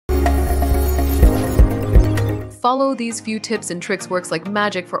Follow these few tips and tricks works like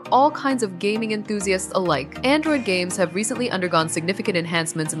magic for all kinds of gaming enthusiasts alike. Android games have recently undergone significant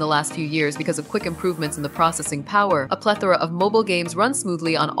enhancements in the last few years because of quick improvements in the processing power. A plethora of mobile games run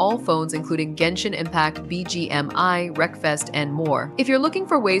smoothly on all phones, including Genshin Impact, BGMI, Wreckfest, and more. If you're looking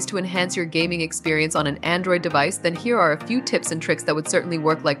for ways to enhance your gaming experience on an Android device, then here are a few tips and tricks that would certainly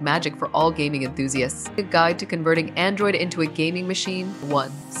work like magic for all gaming enthusiasts. A guide to converting Android into a gaming machine.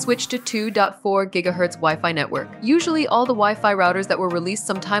 1. Switch to 2.4 GHz Wi-Fi network. Usually, all the Wi-Fi routers that were released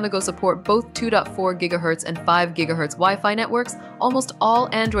some time ago support both 2.4 GHz and 5 GHz Wi-Fi networks. Almost all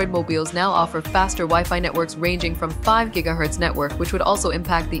Android mobiles now offer faster Wi-Fi networks ranging from 5 GHz network, which would also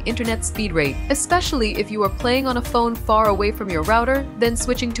impact the internet speed rate. Especially if you are playing on a phone far away from your router, then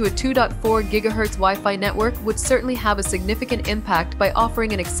switching to a 2.4 GHz Wi-Fi network would certainly have a significant impact by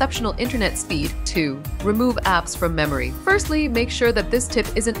offering an exceptional internet speed. 2. Remove apps from memory. Firstly, make sure that this tip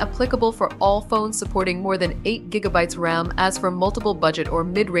isn't applicable for all phones supporting more than 8 GB RAM, as for multiple budget or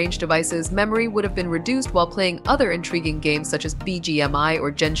mid-range devices, memory would have been reduced while playing other intriguing games such as BGMI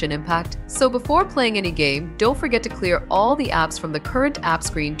or Genshin Impact. So before playing any game, don't forget to clear all the apps from the current app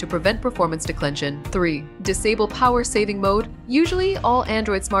screen to prevent performance declension. 3. Disable power saving mode. Usually, all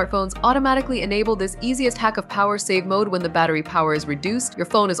Android smartphones automatically enable this easiest hack of power save mode when the battery power is reduced. Your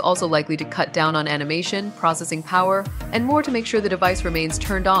phone is also likely to cut down on animation, processing power, and more to make sure the device remains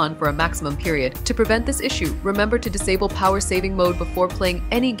turned on for a maximum period. To prevent this issue, remember to disable power saving mode before playing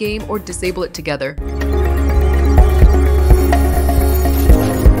any game or disable it together.